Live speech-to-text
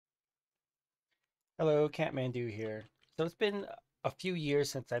Hello, Catmandu here. So it's been a few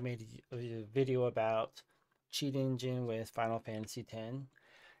years since I made a video about cheat engine with Final Fantasy X.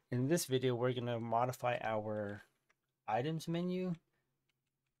 In this video, we're going to modify our items menu.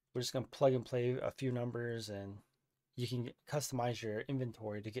 We're just going to plug and play a few numbers and you can customize your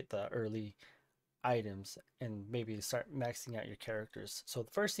inventory to get the early items and maybe start maxing out your characters. So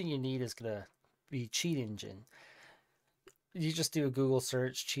the first thing you need is going to be cheat engine. You just do a Google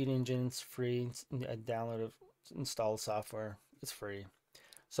search, cheat engines, free, download it, install the software, it's free.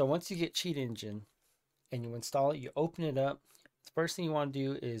 So once you get cheat engine and you install it, you open it up. The first thing you want to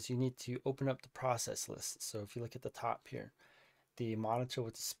do is you need to open up the process list. So if you look at the top here, the monitor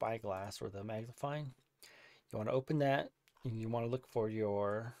with the spyglass or the magnifying, you want to open that and you want to look for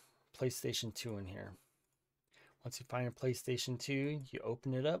your PlayStation 2 in here. Once you find your PlayStation 2, you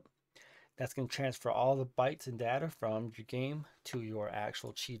open it up. That's going to transfer all the bytes and data from your game to your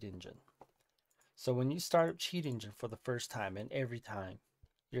actual cheat engine. So when you start up cheat engine for the first time and every time,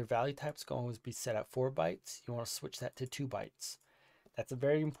 your value type is going to always be set at 4 bytes. You want to switch that to 2 bytes. That's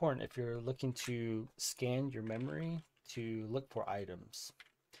very important if you're looking to scan your memory to look for items.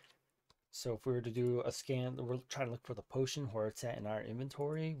 So if we were to do a scan, we're trying to look for the potion where it's at in our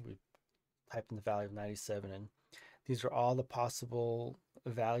inventory. We type in the value of 97 and these are all the possible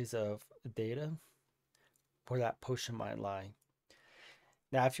values of data where that potion might lie.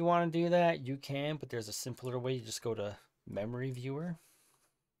 Now, if you want to do that, you can, but there's a simpler way. You just go to Memory Viewer.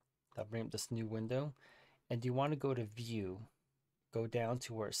 That'll bring up this new window. And you want to go to View. Go down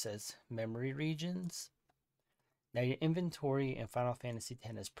to where it says Memory Regions. Now, your inventory in Final Fantasy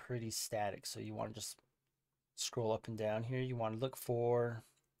X is pretty static, so you want to just scroll up and down here. You want to look for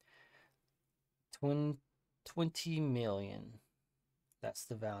 20 million. That's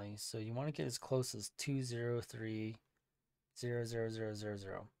the value. So you want to get as close as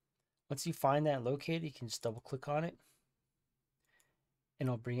 203,000,000. Once you find that located, you can just double click on it and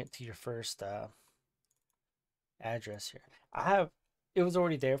it'll bring it to your first address here. It was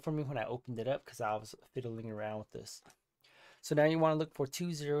already there for me when I opened it up because I was fiddling around with this. So now you want to look for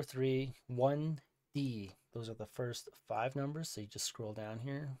 2031D. Those are the first 5 numbers. So you just scroll down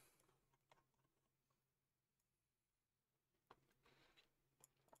here.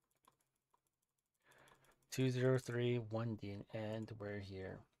 2031D, and we're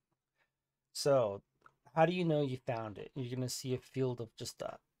here. So how do you know you found it? You're going to see a field of just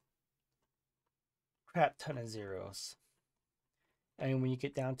a crap ton of zeros. And when you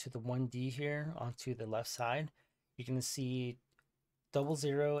get down to the 1D here onto the left side, you're going to see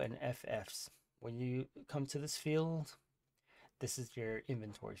 00 and FFs. When you come to this field, this is your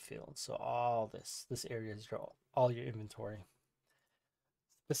inventory field. So all this area is all your inventory.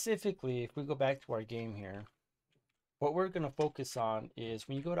 Specifically, if we go back to our game here, what we're going to focus on is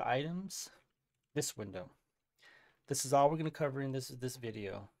when you go to items, this window. This is all we're going to cover in this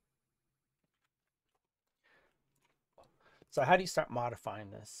video. So how do you start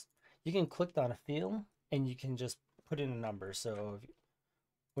modifying this? You can click on a field and you can just put in a number. So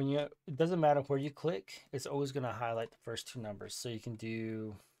when it doesn't matter where you click, it's always going to highlight the first 2 numbers. So you can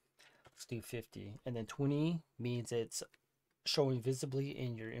do, let's do 50, and then 20 means it's showing visibly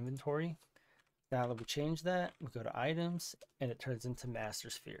in your inventory. Now that we change that, we go to items and it turns into master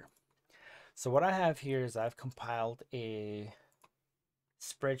sphere. So what I have here is I've compiled a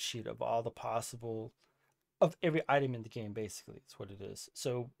spreadsheet of all the possible of every item in the game. Basically, it's what it is.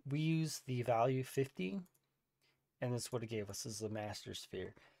 So we use the value 50 and that's what it gave us, is the master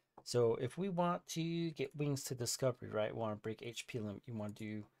sphere. So if we want to get wings to discovery, right, we want to break HP limit, you want to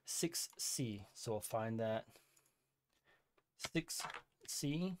do 6C. So we'll find that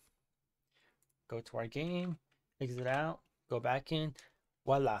 6C, go to our game, exit out, go back in,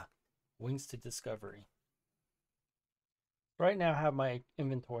 voila, wings to discovery. Right now I have my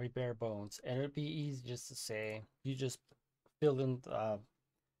inventory bare bones, and it'd be easy just to say, you just fill in,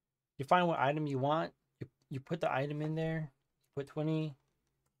 you find what item you want, you put the item in there, put 20,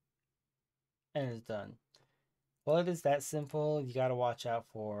 and it's done. Well, it is that simple. You got to watch out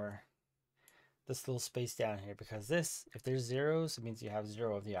for this little space down here, because this, if there's zeros, it means you have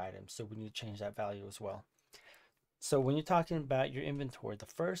 0 of the items. So we need to change that value as well. So when you're talking about your inventory, the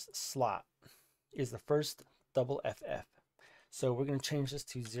first slot is the first double FF. So we're going to change this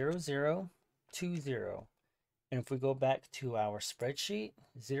to 0020. And if we go back to our spreadsheet,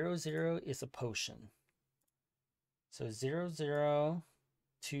 00 is a potion. So 0020,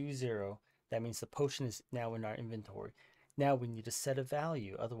 that means the potion is now in our inventory. Now we need to set a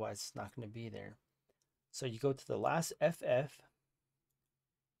value, otherwise it's not going to be there. So you go to the last FF,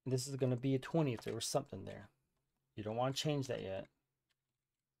 and this is going to be a 20 if there was something there. You don't want to change that yet.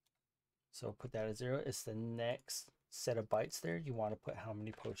 So put that at 0. It's the next set of bytes there. You want to put how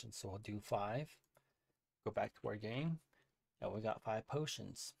many potions. So we'll do 5. Go back to our game. And we got 5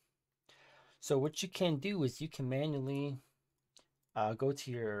 potions. So what you can do is you can manually go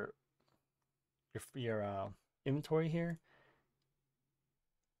to your inventory here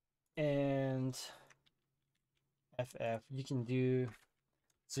and FF. You can do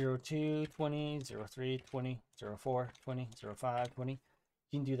 02, 20, 03, 20, 04, 20, 05, 20.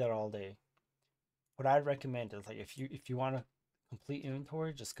 You can do that all day. What I'd recommend is like if you want to complete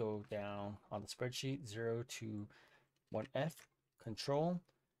inventory, just go down on the spreadsheet 0 to 1F control.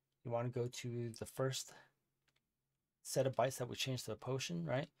 You want to go to the first set of bytes that we changed to a potion,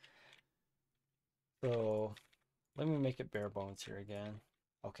 right? So let me make it bare bones here again.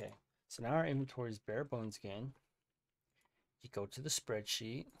 Okay, so now our inventory is bare bones again. You go to the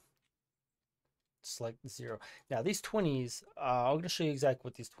spreadsheet, select 0. Now these 20s, I'm going to show you exactly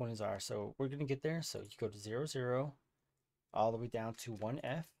what these 20s are. So we're going to get there. So you go to 0, 0, all the way down to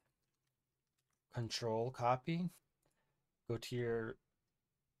 1F, control copy, go to your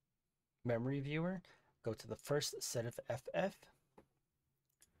memory viewer, go to the first set of FF,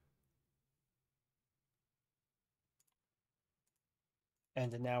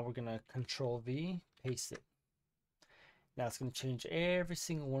 and then now we're going to control V, paste it. Now it's going to change every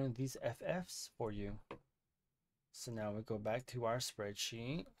single one of these FFs for you. So now we go back to our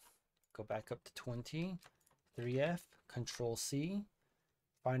spreadsheet, go back up to 20, 3F, control C,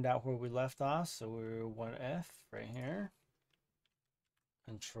 find out where we left off. So we're 1F right here,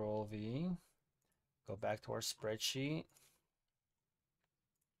 control V, go back to our spreadsheet,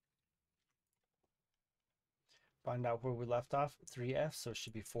 find out where we left off, 3F, so it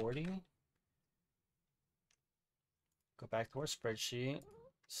should be 40. Go back to our spreadsheet,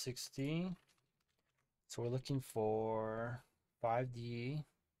 60. So we're looking for 5D,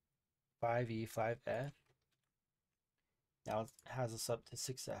 5E, 5F. Now it has us up to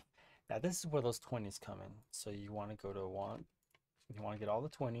 6F. Now this is where those 20s come in. So you want to go to 1. You want to get all the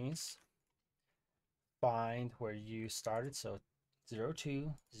 20s. Find where you started. So 0,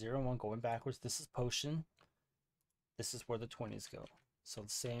 2, 0, 1, going backwards. This is potion. This is where the 20s go. So the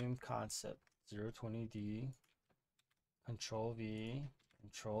same concept. 0, 20D. Control V.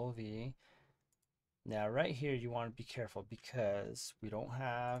 Control V. Now right here you want to be careful because we don't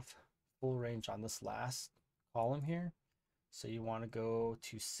have full range on this last column here. So you want to go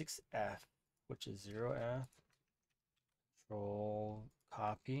to 6F, which is 0F, control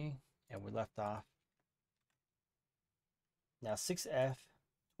copy, and we left off. Now 6F,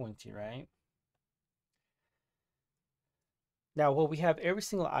 20, right? Now, well, we have every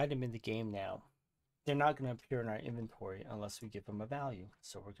single item in the game now. They're not going to appear in our inventory unless we give them a value.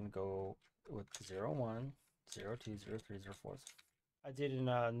 So we're going to go with 0, 1, 0, 2, 0, 3, 0, 4. I did in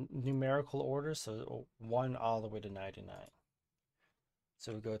a numerical order, so 1 all the way to 99.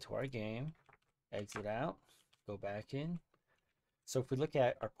 So we go to our game, exit out, go back in. So if we look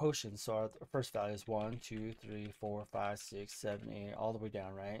at our potions, so our first value is 1, 2, 3, 4, 5, 6, 7, 8, all the way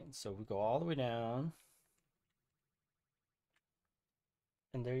down, right? So we go all the way down.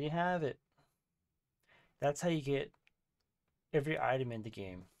 And there you have it. That's how you get every item in the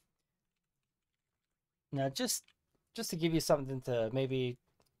game. Now just to give you something to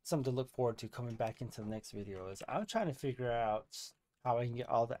something to look forward to coming back into the next video is I'm trying to figure out how I can get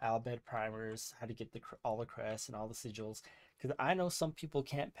all the Albed primers, how to get all the crests and all the sigils, because I know some people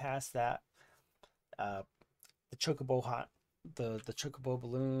can't pass that the chocobo the chocobo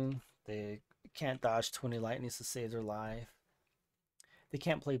balloon. They can't dodge 20 lightnings to save their life. They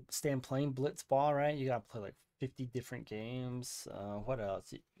can't stand playing blitzball, right? You gotta play like 50 different games. What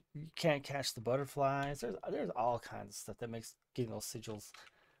else? You can't catch the butterflies. There's all kinds of stuff that makes getting those sigils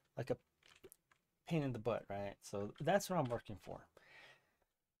like a pain in the butt, right? So that's what I'm working for.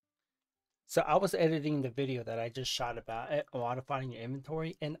 So I was editing the video that I just shot about modifying your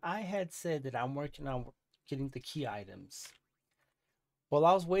inventory, and I had said that I'm working on getting the key items. While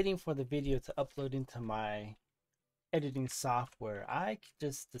I was waiting for the video to upload into my editing software, I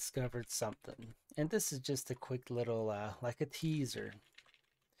just discovered something. And this is just a quick little, like a teaser,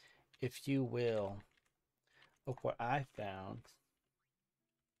 if you will, of what I found.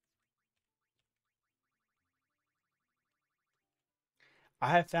 I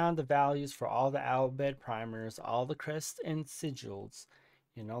have found the values for all the Albed primers, all the crests and sigils.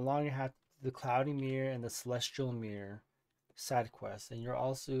 You no longer have the Cloudy Mirror and the Celestial Mirror side quests, and you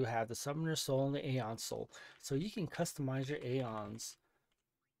also have the Summoner Soul and the Aeon Soul. So you can customize your Aeons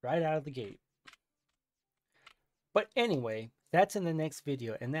right out of the gate. But anyway, that's in the next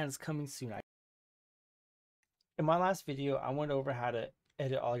video, and that is coming soon. In my last video, I went over how to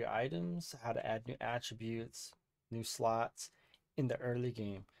edit all your items, how to add new attributes, new slots in the early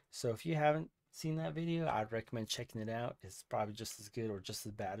game. So if you haven't seen that video, I'd recommend checking it out. It's probably just as good or just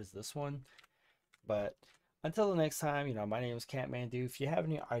as bad as this one. But until the next time, my name is Catmandu. If you have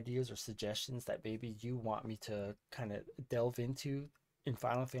any ideas or suggestions that maybe you want me to kind of delve into in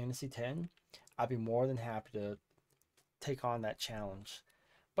Final Fantasy X, I'd be more than happy to take on that challenge.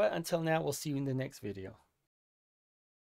 But until now, we'll see you in the next video.